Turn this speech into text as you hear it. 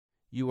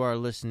You are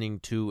listening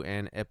to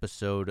an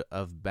episode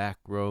of Back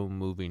Row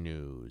Movie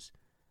News.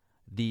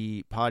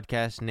 The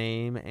podcast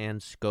name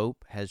and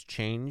scope has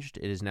changed.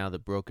 It is now the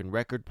Broken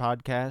Record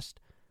Podcast,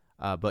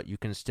 but you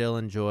can still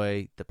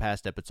enjoy the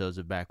past episodes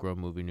of Back Row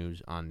Movie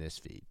News on this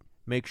feed.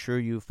 Make sure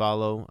you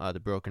follow the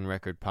Broken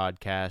Record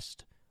Podcast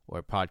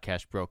or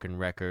Podcast Broken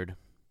Record,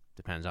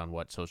 depends on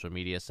what social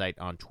media site,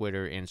 on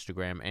Twitter,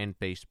 Instagram, and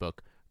Facebook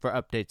for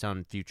updates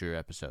on future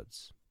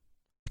episodes.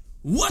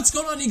 What's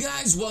going on, you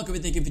guys? Welcome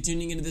and thank you for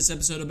tuning into this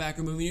episode of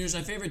Batgirl Movie News.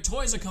 Our favorite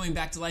toys are coming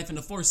back to life in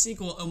the fourth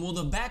sequel, and will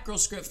the Batgirl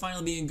script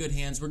finally be in good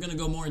hands? We're going to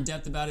go more in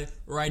depth about it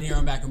right here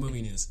on Batgirl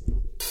Movie News.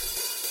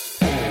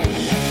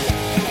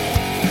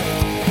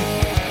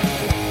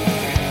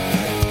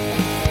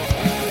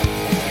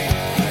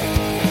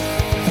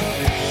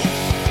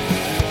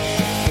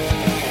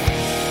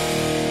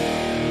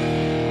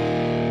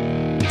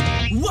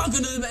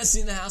 Welcome to the best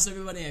seat in the house,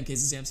 everybody. I'm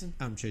Casey Sampson.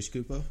 I'm Chase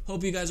Cupo.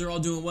 Hope you guys are all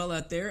doing well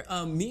out there.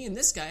 Me and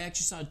this guy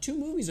actually saw two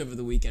movies over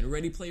the weekend,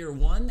 Ready Player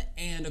One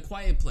and A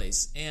Quiet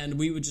Place. And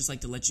we would just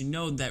like to let you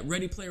know that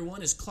Ready Player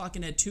One is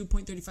clocking at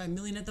 $2.35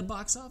 million at the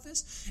box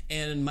office.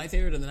 And my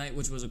favorite of the night,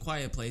 which was A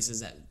Quiet Place,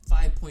 is at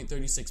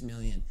 $5.36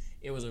 million.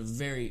 It was a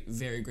very,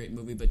 very great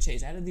movie. But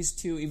Chase, out of these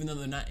two, even though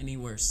they're not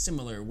anywhere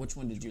similar, which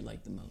one did you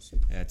like the most?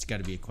 It's got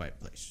to be A Quiet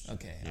Place.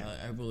 Okay, yeah.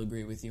 I will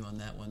agree with you on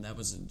that one. That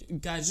was,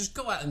 guys, just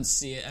go out and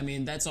see it. I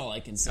mean, that's all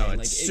I can say. Oh,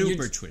 it's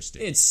super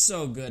twisted. It's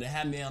so good. It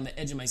had me on the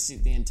edge of my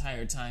seat the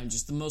entire time.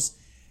 Just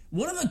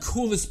one of the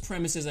coolest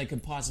premises I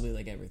could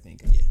possibly ever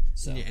think of. Yeah.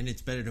 So. Yeah, and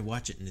it's better to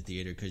watch it in the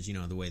theater because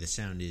the way the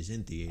sound is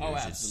in theaters. Oh,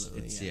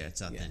 absolutely. It's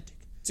authentic. Yeah.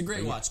 It's a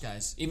great watch,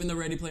 guys. Even though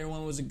Ready Player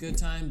One was a good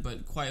time,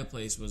 but Quiet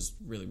Place was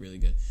really, really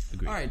good.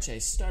 Agreed. All right,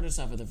 Chase, start us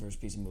off with the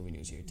first piece of movie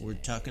news here today. We're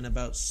talking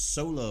about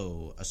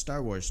Solo, a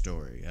Star Wars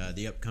story.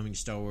 The upcoming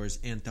Star Wars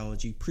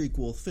anthology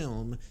prequel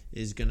film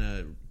is going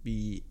to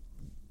be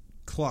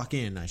clock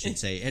in, I should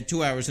say, at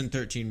 2 hours and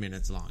 13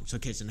 minutes long. So,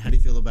 Kason, how do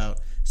you feel about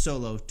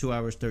Solo, 2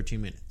 hours,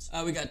 13 minutes?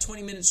 We got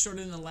 20 minutes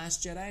shorter than The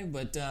Last Jedi,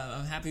 but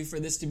I'm happy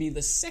for this to be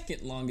the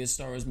second longest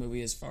Star Wars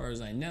movie as far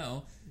as I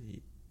know.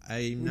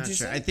 I'm not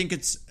sure. I think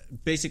it's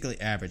basically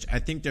average. I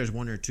think there's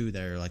one or two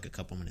that are like a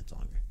couple minutes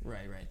longer.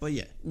 Right. But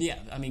yeah. Yeah,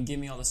 I mean, give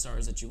me all the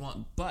stars that you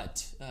want.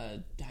 But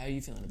how are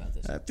you feeling about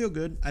this? I feel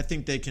good. I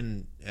think they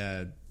can.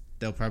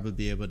 They'll probably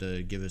be able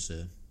to give us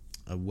a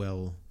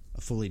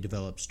fully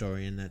developed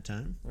story in that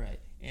time. Right.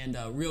 And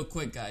real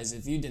quick, guys,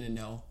 if you didn't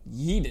know,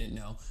 ye didn't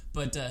know,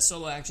 but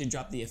Solo actually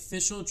dropped the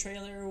official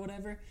trailer or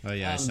whatever. Oh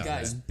yeah, I saw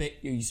guys, that.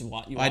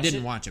 I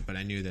didn't watch it, but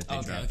I knew that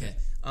they dropped it.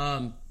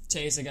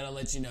 Chase, I gotta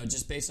let you know,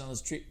 just based on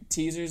those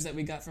teasers that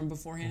we got from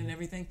beforehand and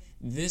everything,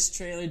 this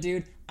trailer,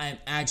 dude, I'm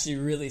actually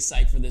really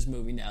psyched for this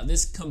movie now.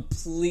 This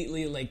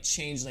completely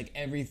changed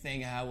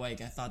everything how I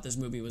thought this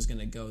movie was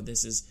gonna go.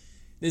 This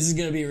is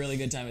gonna be a really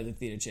good time at the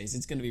theater, Chase.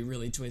 It's gonna be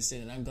really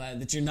twisted, and I'm glad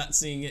that you're not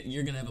seeing it.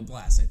 You're gonna have a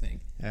blast, I think.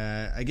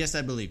 I guess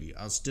I believe you.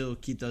 I'll still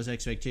keep those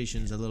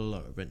expectations a little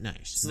lower, but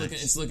nice.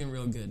 It's looking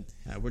real good.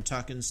 We're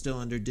talking still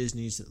under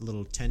Disney's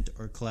little tent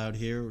or cloud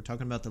here. We're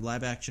talking about the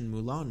live-action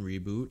Mulan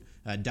reboot.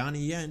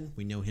 Donnie Yen,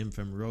 we know him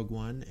from Rogue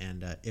One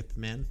and Ip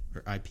Man,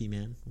 or IP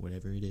Man,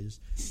 whatever it is.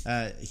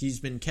 He's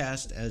been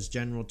cast as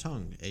General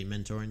Tung, a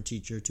mentor and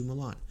teacher to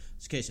Mulan.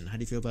 So, Kason, how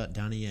do you feel about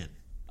Donnie Yen?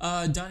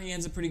 Donnie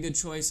Yen's a pretty good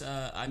choice.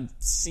 I've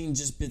seen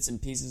just bits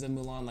and pieces of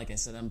Mulan. Like I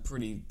said, I'm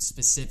pretty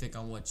specific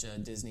on what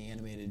Disney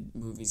animated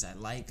movies I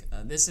like.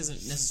 This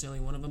isn't necessarily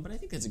one of them, but I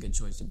think that's a good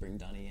choice to bring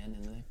Donnie Yen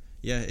in there.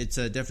 Yeah, it's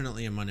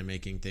definitely a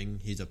money-making thing.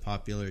 He's a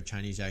popular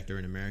Chinese actor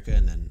in America,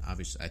 and then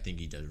obviously I think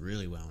he does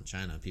really well in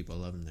China. People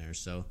love him there,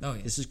 so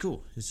This is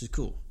cool. Is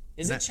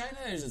it China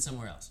or is it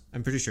somewhere else?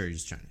 I'm pretty sure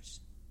he's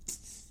Chinese.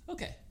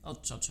 Okay, I'll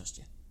trust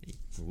you.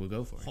 We'll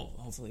go for it.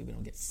 Hopefully we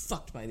don't get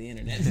fucked by the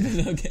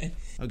internet. Okay.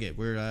 Okay,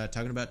 we're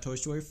talking about Toy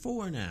Story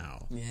 4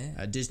 now.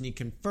 Yeah. Disney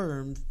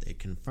confirmed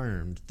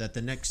that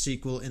the next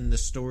sequel in the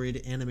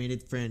storied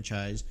animated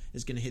franchise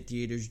is going to hit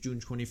theaters June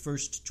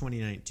 21st,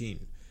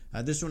 2019.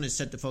 This one is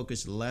set to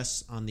focus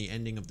less on the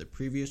ending of the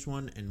previous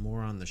one and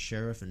more on the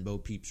Sheriff and Bo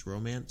Peep's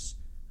romance,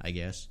 I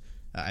guess.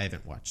 I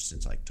haven't watched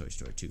since Toy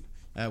Story 2.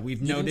 You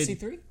didn't see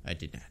 3? I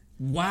did not.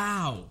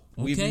 Wow.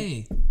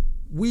 Okay.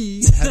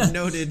 We have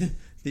noted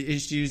the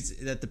issues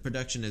that the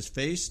production has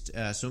faced,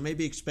 so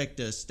maybe expect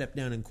a step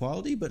down in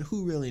quality, but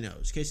who really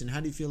knows? Kason, how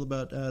do you feel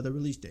about the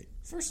release date?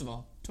 First of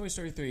all, Toy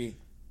Story 3,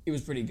 it was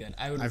pretty good.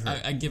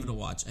 I'd give it a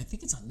watch. I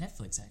think it's on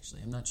Netflix,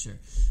 actually. I'm not sure.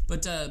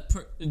 But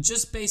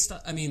just based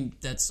on,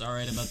 that's all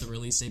right about the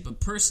release date, but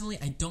personally,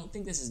 I don't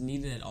think this is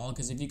needed at all,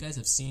 because if you guys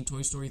have seen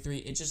Toy Story 3,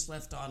 it just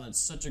left on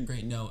such a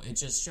great note. It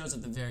just shows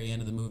at the very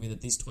end of the movie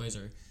that these toys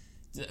are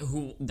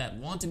that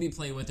want to be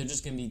played with, they're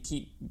just going to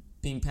keep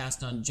being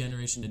passed on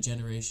generation to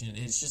generation.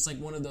 It's just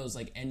one of those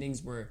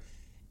endings where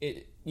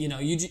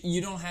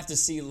you don't have to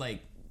see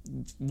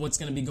what's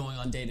going to be going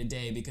on day to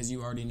day, because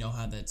you already know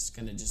how that's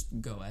going to just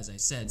go, as I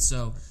said.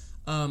 So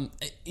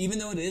even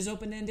though it is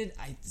open ended,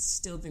 I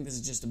still think this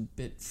is just a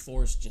bit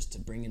forced just to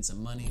bring in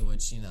some money,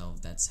 which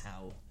that's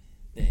how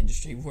the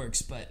industry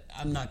works. But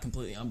I'm not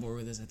completely on board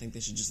with this. I think they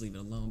should just leave it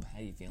alone. But how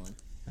are you feeling?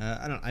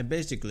 I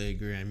basically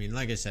agree. I mean,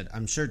 like I said,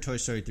 I'm sure Toy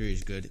Story 3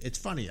 is good. It's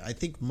funny. I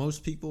think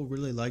most people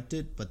really liked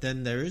it, but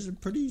then there is a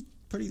pretty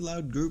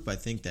loud group, I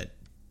think, that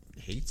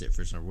hates it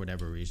for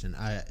whatever reason.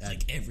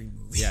 Like every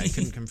movie. Yeah, I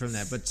couldn't confirm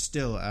that, but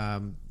still,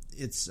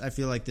 I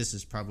feel like this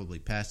is probably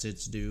past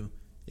its due.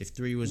 If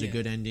 3 was a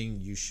good ending,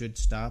 you should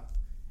stop.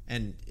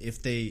 And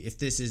if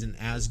this isn't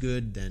as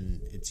good,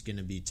 then it's going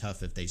to be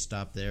tough if they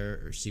stop there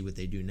or see what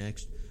they do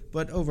next.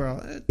 But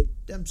overall,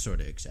 I'm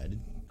sort of excited.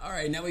 All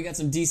right, now we got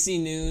some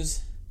DC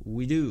news.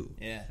 We do.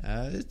 Yeah.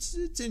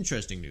 It's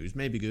interesting news.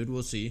 Maybe good.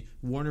 We'll see.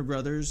 Warner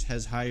Brothers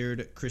has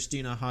hired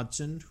Christina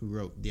Hodson, who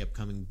wrote the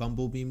upcoming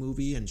Bumblebee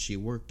movie, and she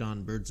worked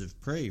on Birds of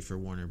Prey for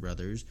Warner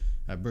Brothers.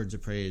 Birds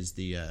of Prey is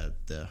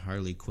the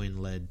Harley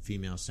Quinn-led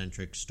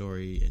female-centric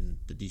story in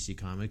the DC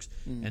Comics.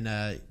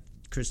 And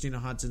Christina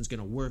Hodson's going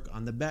to work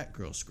on the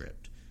Batgirl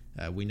script.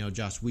 We know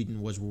Joss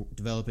Whedon was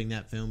developing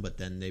that film, but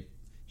then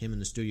him and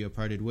the studio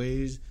parted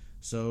ways.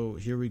 So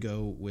here we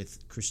go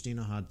with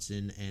Christina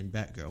Hodson and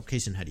Batgirl.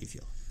 Kaysen, how do you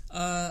feel?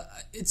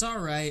 It's all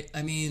right.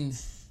 I mean,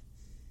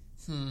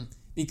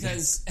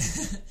 because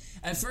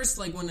at first,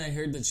 like when I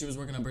heard that she was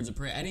working on Birds of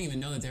Prey, I didn't even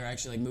know that they were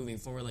actually like moving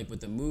forward like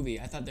with the movie.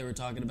 I thought they were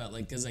talking about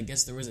like because I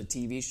guess there was a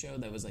TV show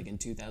that was like in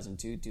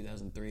 2002,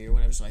 2003 or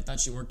whatever. So I thought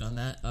she worked on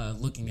that.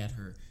 Looking at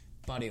her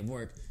body of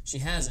work, she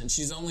hasn't.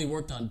 She's only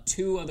worked on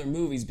 2 other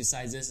movies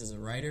besides this as a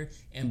writer,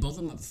 and both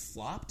of them have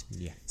flopped.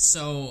 Yeah.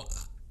 So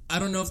I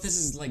don't know if this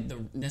is like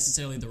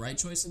necessarily the right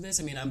choice of this.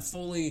 I mean, I'm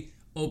fully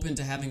open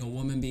to having a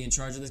woman be in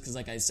charge of this because,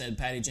 like I said,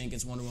 Patty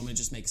Jenkins, Wonder Woman,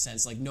 just makes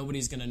sense. Like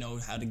nobody's gonna know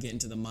how to get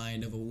into the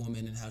mind of a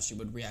woman and how she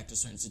would react to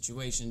certain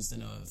situations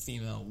than a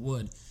female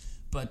would.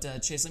 But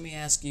Chase, let me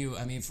ask you.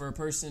 I mean, for a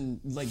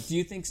person like, do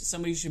you think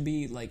somebody should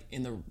be like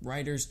in the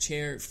writer's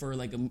chair for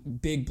like a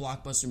big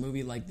blockbuster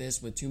movie like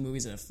this with 2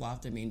 movies that have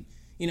flopped? I mean,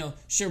 you know,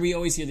 sure, we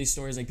always hear these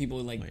stories like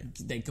people like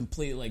they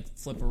completely like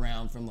flip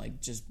around from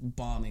like just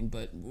bombing.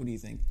 But what do you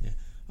think? Yeah.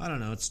 I don't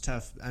know. It's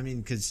tough. I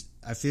mean, because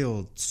I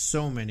feel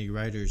so many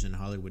writers in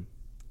Hollywood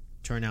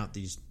turn out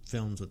these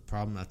films with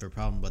problem after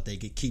problem, but they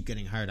keep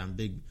getting hired on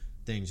big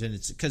things. And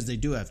it's because they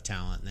do have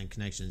talent and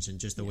connections and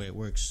just the way it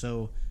works.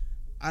 So,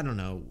 I don't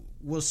know.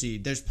 We'll see.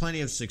 There's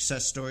plenty of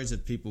success stories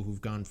of people who've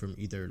gone from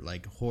either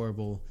like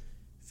horrible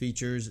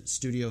features,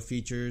 studio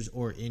features,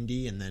 or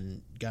indie and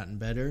then gotten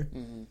better.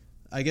 Mm-hmm.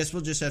 I guess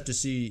we'll just have to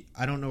see.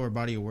 I don't know her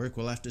body of work.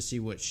 We'll have to see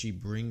what she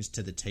brings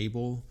to the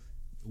table.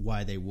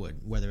 Why they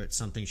would, whether it's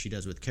something she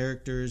does with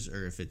characters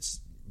or if it's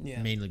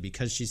mainly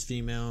because she's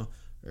female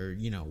or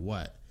you know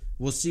what.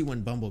 We'll see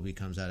when Bumblebee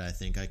comes out. I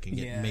think I can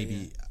get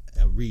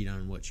a read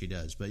on what she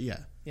does, but yeah.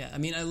 I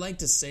mean, I like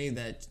to say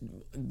that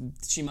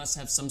she must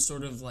have some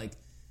sort of like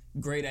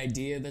great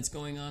idea that's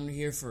going on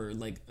here for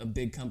like a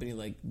big company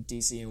like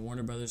DC and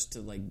Warner Brothers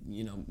to like,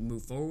 you know,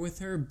 move forward with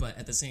her, but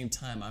at the same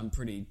time I'm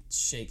pretty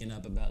shaken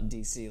up about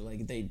DC.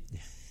 Like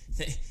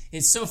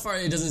it's so far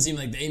it doesn't seem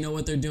like they know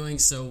what they're doing,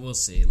 so we'll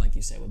see, like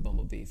you said, with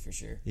Bumblebee for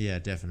sure. Yeah,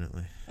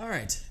 definitely. All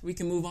right, we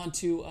can move on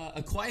to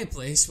A Quiet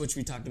Place, which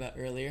we talked about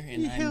earlier,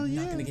 and I'm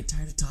not going to get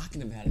tired of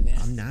talking about it, man.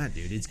 I'm not,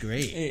 dude. It's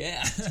great.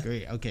 Yeah. It's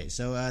great. Okay,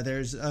 so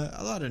there's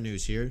a lot of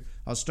news here.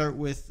 I'll start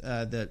with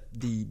that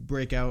the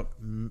breakout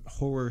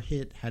horror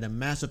hit had a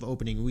massive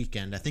opening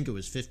weekend. I think it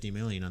was $50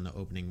 million on the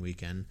opening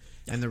weekend,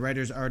 and the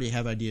writers already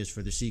have ideas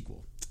for the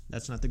sequel.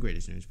 That's not the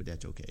greatest news, but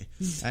that's okay.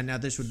 And now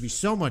this would be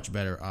so much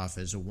better off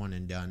as a one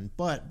and done.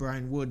 But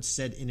Brian Wood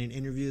said in an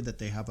interview that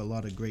they have a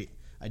lot of great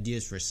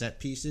ideas for set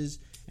pieces,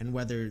 and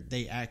whether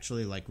they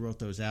actually like wrote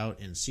those out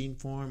in scene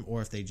form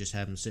or if they just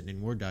have them sitting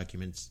in Word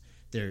documents,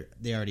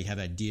 they already have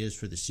ideas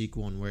for the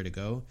sequel and where to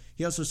go.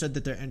 He also said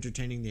that they're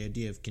entertaining the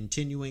idea of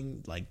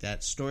continuing like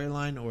that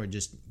storyline or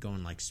just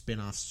going like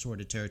spin-off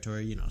sort of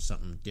territory, you know,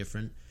 something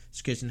different.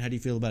 So, Kaysen, how do you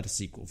feel about a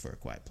sequel for A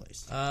Quiet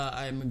Place?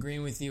 I'm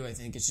agreeing with you. I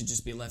think it should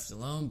just be left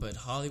alone, but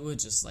Hollywood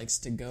just likes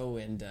to go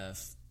and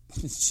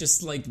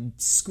just like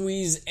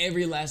squeeze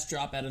every last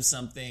drop out of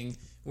something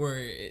where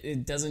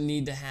it doesn't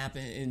need to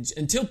happen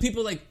until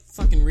people like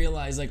fucking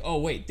realize like, oh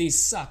wait,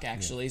 these suck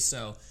actually. Yeah.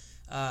 So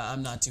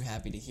I'm not too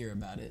happy to hear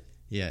about it.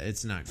 Yeah,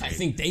 it's not great. I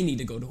think they need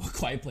to go to A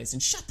Quiet Place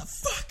and shut the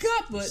fuck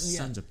up. But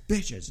sons of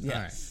bitches.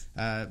 Yeah.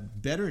 All right.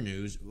 Better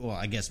news. Well,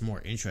 I guess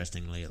more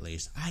interestingly, at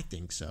least I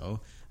think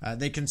so.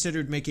 They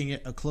considered making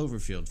it a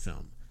Cloverfield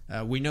film.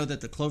 We know that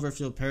the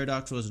Cloverfield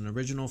Paradox was an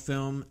original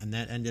film, and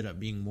that ended up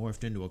being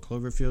morphed into a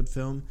Cloverfield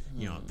film.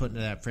 You know, put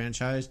into that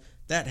franchise.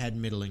 That had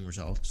middling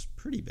results.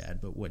 Pretty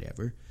bad, but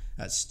whatever.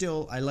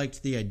 Still, I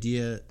liked the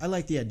idea. I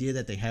like the idea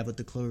that they have with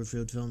the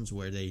Cloverfield films,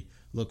 where they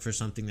look for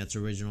something that's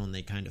original and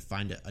they kind of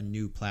find a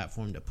new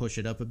platform to push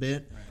it up a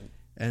bit. Right.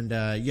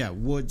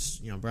 And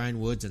Woods, Brian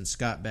Woods and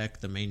Scott Beck,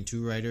 the main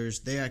 2 writers,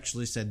 they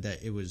actually said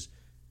that it was.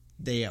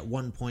 They at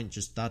one point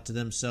just thought to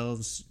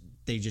themselves,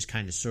 they just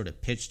kind of sort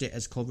of pitched it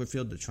as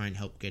Cloverfield to try and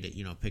help get it,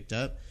 picked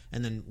up.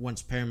 And then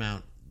once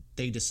Paramount,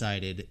 they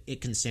decided it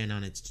can stand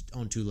on its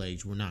own 2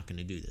 legs. We're not going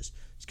to do this.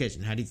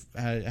 Sketchin, how do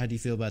you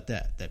feel about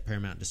that? That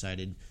Paramount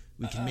decided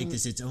We can make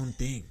this its own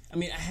thing. I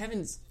mean,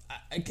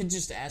 I could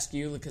just ask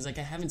you, because like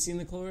I haven't seen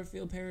the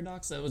Cloverfield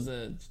Paradox. That was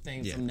the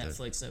thing from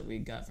Netflix that we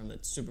got from the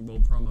Super Bowl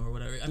promo or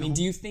whatever. I mean,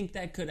 do you think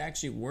that could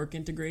actually work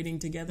integrating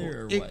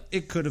together, or what?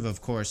 It could have,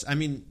 of course. I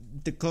mean,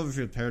 the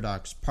Cloverfield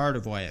Paradox, part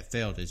of why it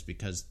failed is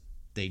because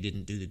they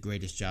didn't do the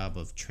greatest job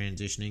of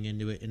transitioning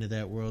into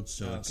that world,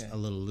 so it's a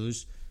little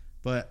loose.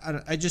 But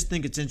I just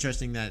think it's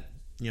interesting that,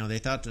 you know, they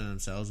thought to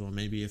themselves, well,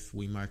 maybe if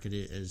we market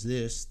it as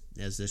this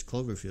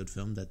Cloverfield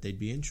film, that they'd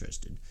be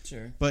interested.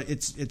 Sure. But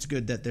it's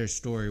good that their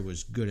story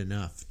was good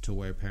enough to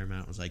where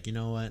Paramount was like, you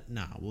know what?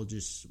 Nah, we'll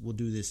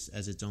do this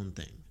as its own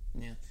thing.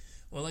 Yeah.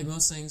 Well, like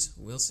most things,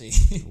 we'll see.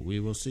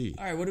 We will see.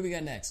 All right, what do we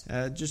got next?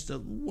 Just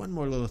one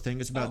more little thing.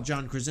 It's about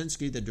John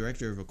Krasinski, the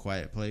director of A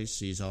Quiet Place.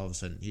 He's all of a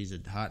sudden, he's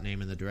a hot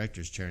name in the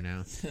director's chair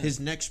now. His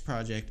next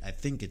project, I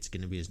think it's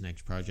going to be his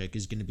next project,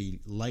 is going to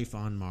be Life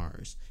on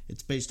Mars.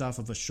 It's based off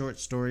of a short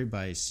story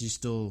by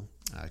Cecil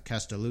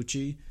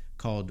Castellucci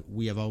called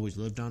We Have Always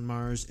Lived on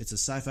Mars. It's a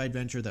sci-fi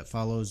adventure that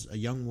follows a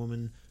young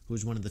woman who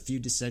is one of the few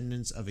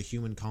descendants of a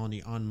human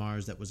colony on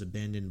Mars that was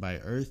abandoned by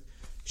Earth.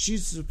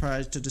 She's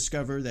surprised to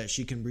discover that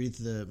she can breathe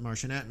the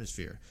Martian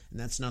atmosphere, and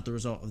that's not the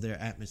result of their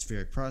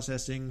atmospheric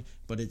processing,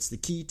 but it's the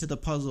key to the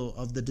puzzle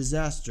of the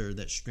disaster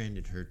that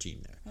stranded her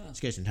team there.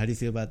 Jason, how do you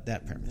feel about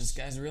that premise? This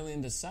guy's really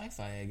into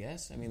sci-fi, I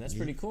guess. I mean, that's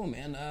pretty cool,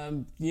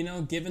 man. You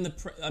know, given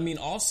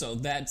also,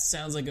 that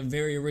sounds like a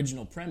very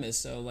original premise,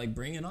 so, like,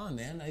 bring it on,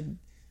 man.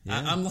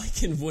 I'm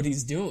liking what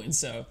he's doing,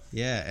 so.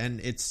 Yeah,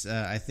 and it's,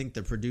 I think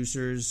the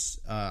producers,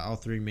 all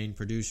three main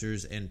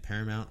producers and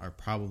Paramount are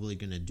probably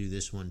going to do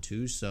this one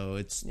too, so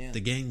it's, the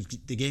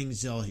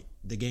gang's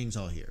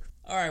all here.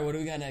 All right, what do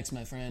we got next,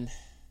 my friend?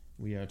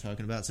 We are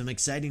talking about some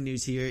exciting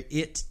news here.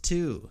 It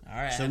too. All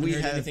right, so I haven't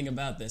heard anything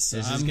about this,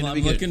 so I'm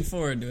be looking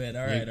forward to it.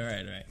 All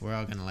right. We're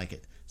all going to like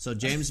it. So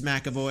James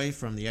McAvoy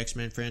from the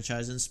X-Men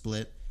franchise and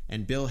Split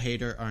and Bill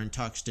Hader are in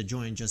talks to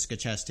join Jessica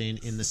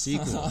Chastain in the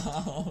sequel.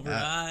 All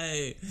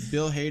right.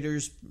 Bill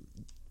Hader's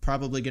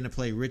probably going to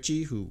play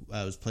Richie, who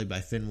was played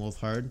by Finn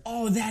Wolfhard.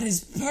 Oh, that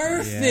is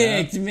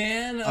perfect,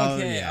 man.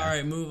 Okay, all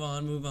right, move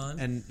on.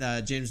 And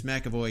James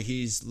McAvoy,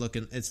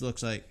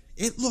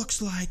 it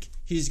looks like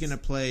he's going to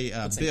play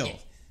Bill. Like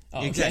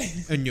Oh, okay.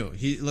 No,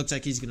 he looks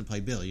like he's going to play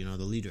Bill, you know,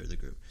 the leader of the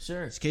group.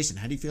 Sure. So, Kason,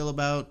 how do you feel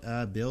about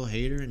Bill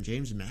Hader and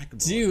James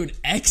McAvoy? Dude,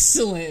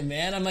 excellent,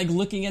 man. I'm like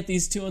looking at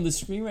these two on the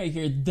screen right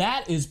here.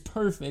 That is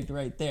perfect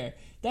right there.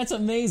 That's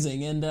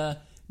amazing. And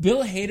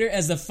Bill Hader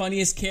as the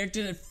funniest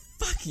character.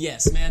 Fuck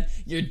yes, man.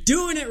 You're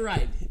doing it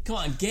right. Come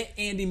on, get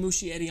Andy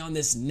Muschietti on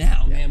this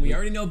now, man. We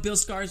already know Bill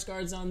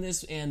Skarsgård's on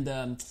this, and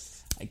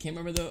I can't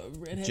remember the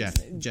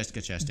redhead's name. Jessica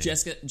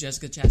Chastain.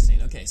 Jessica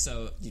Chastain. Okay,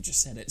 so you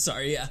just said it.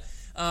 Sorry, yeah.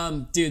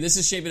 Dude, this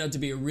is shaping up to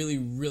be a really,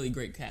 really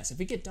great cast. If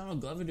we get Donald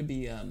Glover to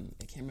be, I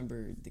can't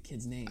remember the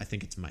kid's name. I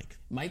think it's Mike.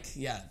 Mike?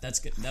 Yeah, that's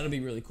good. That'll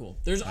be really cool.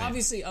 There's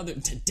obviously other...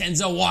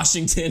 Denzel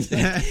Washington.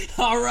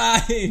 All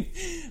right.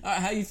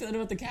 How you feeling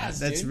about the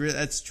cast, dude?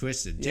 That's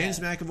twisted. James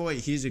McAvoy,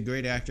 he's a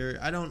great actor.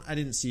 I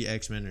didn't see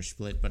X-Men or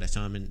Split, but I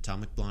saw him in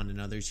Atomic Blonde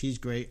and others. He's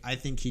great. I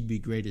think he'd be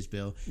great as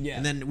Bill. Yeah.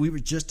 And then we were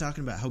just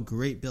talking about how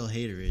great Bill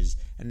Hader is,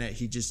 and that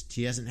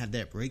he hasn't had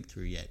that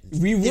breakthrough yet.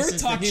 We were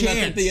talking about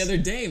that the other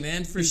day,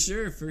 man. For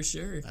sure.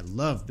 I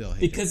love Bill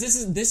Hader. Because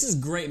this is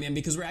great, man,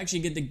 because we're actually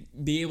get to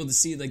be able to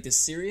see like the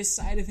serious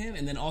side of him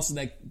and then also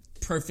that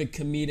perfect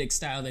comedic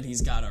style that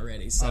he's got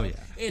already. So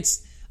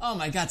it's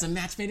my God, it's a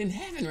match made in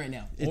heaven right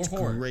now. It's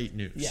great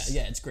news.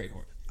 Yeah, it's great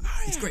horror.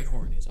 It's great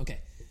horror news. Okay.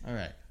 All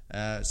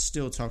right.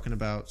 Still talking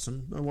about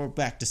we're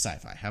back to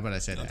sci-fi. How about I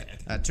say that?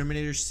 Okay.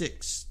 Terminator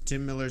 6,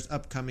 Tim Miller's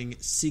upcoming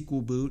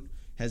sequel boot,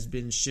 has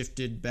been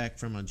shifted back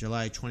from a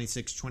July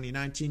 26,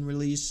 2019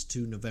 release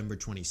to November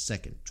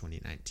 22nd,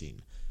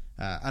 2019.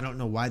 I don't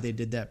know why they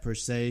did that per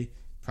se.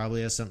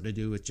 Probably has something to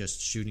do with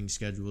just shooting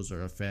schedules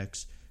or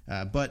effects.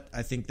 But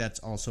I think that's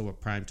also a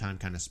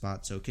primetime kind of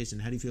spot. So, Kason,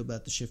 how do you feel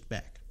about the shift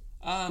back?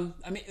 I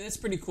mean, that's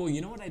pretty cool.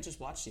 You know what I just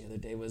watched the other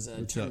day was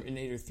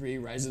Terminator 3,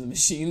 Rise of the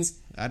Machines.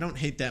 I don't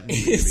hate that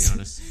movie, to be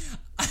honest.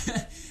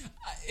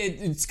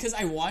 It's because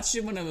I watched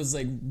it when I was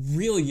like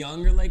real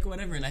young or like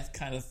whatever, and I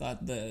kind of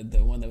thought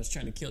the one that was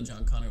trying to kill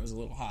John Connor was a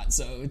little hot,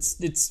 so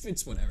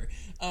it's whatever.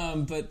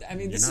 But I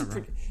mean, this is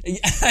pretty.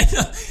 I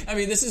know. I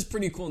mean, this is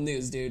pretty cool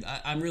news, dude.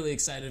 I'm really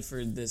excited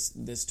for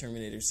this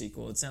Terminator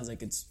sequel. It sounds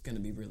like it's going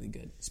to be really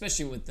good,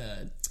 especially with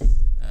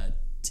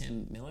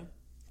Tim Miller.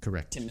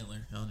 Correct. Tim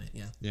Miller on it,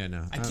 yeah. Yeah,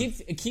 no. I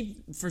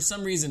keep for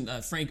some reason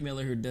Frank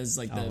Miller, who does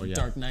like the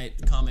Dark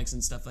Knight comics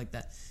and stuff like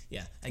that.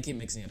 Yeah, I keep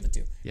mixing up the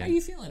two. Yeah. How are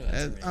you feeling about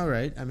it? All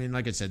right. I mean,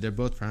 like I said, they're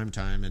both prime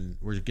time, and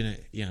we're gonna.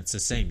 Yeah, it's the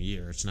same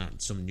year. It's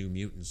not some New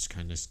Mutants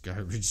kind of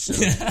garbage. So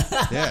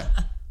yeah.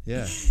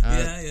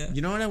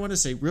 You know what I want to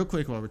say real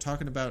quick while we're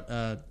talking about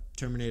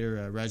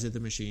Terminator: Rise of the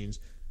Machines?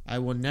 I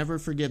will never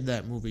forgive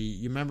that movie.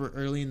 You remember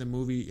early in the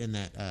movie in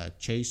that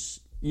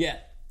chase? Yeah.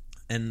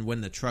 And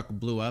when the truck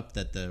blew up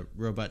that the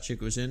robot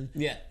chick was in,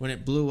 when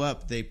it blew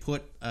up, they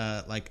put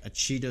like a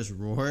cheetah's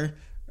roar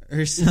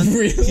or something.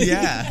 Really?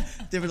 Yeah.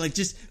 They were like,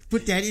 just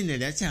put that in there.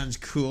 That sounds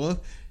cool.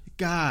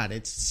 God,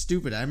 it's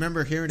stupid. I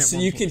remember hearing it. So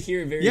you can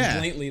hear it very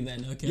blatantly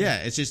then. Okay. Yeah,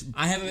 it's just...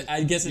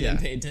 I guess I didn't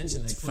pay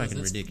attention. It's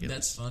fucking ridiculous.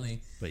 That's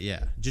funny. But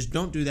yeah, just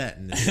don't do that.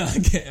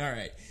 Okay, all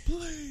right.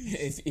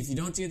 Please. If you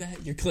don't do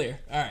that, you're clear.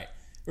 All right.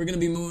 We're going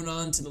to be moving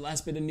on to the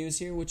last bit of news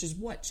here, which is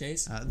what,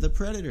 Chase? The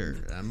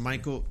Predator,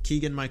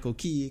 Keegan-Michael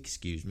Key,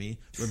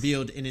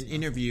 revealed in an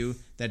interview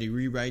that he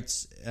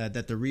rewrites,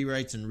 that the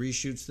rewrites and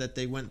reshoots that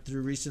they went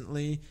through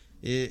recently,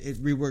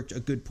 it reworked a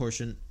good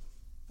portion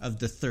of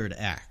the third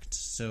act.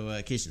 So,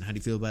 Kaysen, how do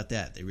you feel about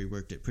that? They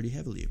reworked it pretty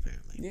heavily,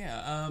 apparently.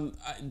 Yeah,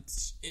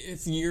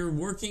 if you're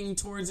working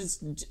towards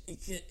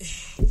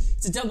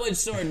it's a double-edged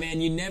sword,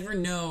 man. You never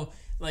know.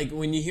 Like,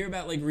 when you hear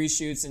about, like,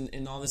 reshoots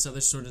and all this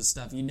other sort of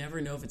stuff, you never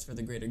know if it's for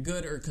the greater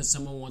good or because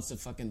someone wants to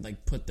fucking,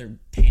 like, put their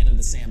pan in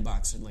the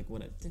sandbox or, like,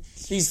 whatever.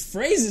 These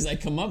phrases I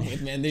come up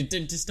with, man, they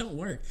just don't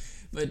work.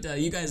 But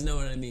you guys know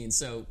what I mean,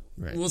 so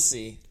We'll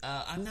see.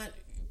 I'm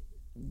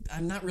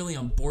not really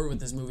on board with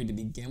this movie to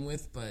begin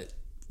with, but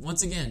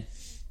once again,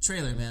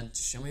 trailer, man.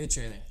 Just show me the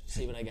trailer.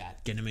 See what I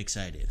got. Get him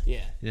excited.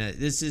 Yeah. Yeah,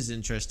 this is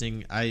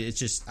interesting. I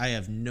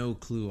have no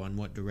clue on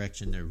what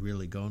direction they're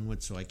really going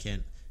with, so I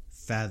can't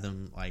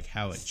fathom like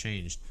how it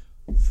changed.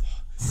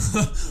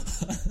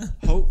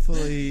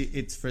 Hopefully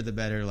it's for the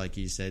better, like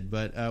you said,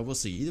 but we'll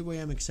see. Either way,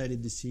 I'm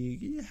excited to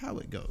see how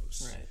it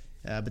goes.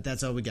 Right. But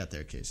that's all we got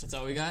there, Casey. That's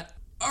all we got.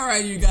 All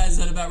right, you guys,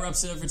 that about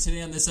wraps it up for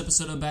today on this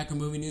episode of Backroom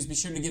Movie News. Be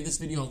sure to give this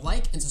video a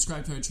like and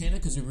subscribe to our channel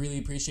because we really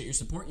appreciate your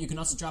support. You can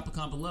also drop a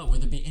comment below,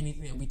 whether it be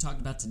anything that we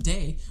talked about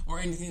today or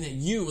anything that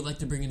you would like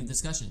to bring into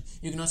discussion.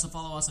 You can also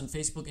follow us on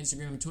Facebook,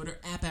 Instagram, and Twitter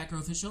at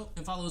BackRowOfficial,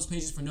 and follow those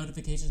pages for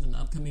notifications on the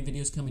upcoming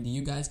videos coming to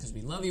you guys because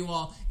we love you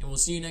all, and we'll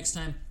see you next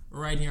time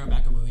right here on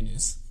Backroom Movie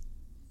News.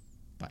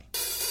 Bye.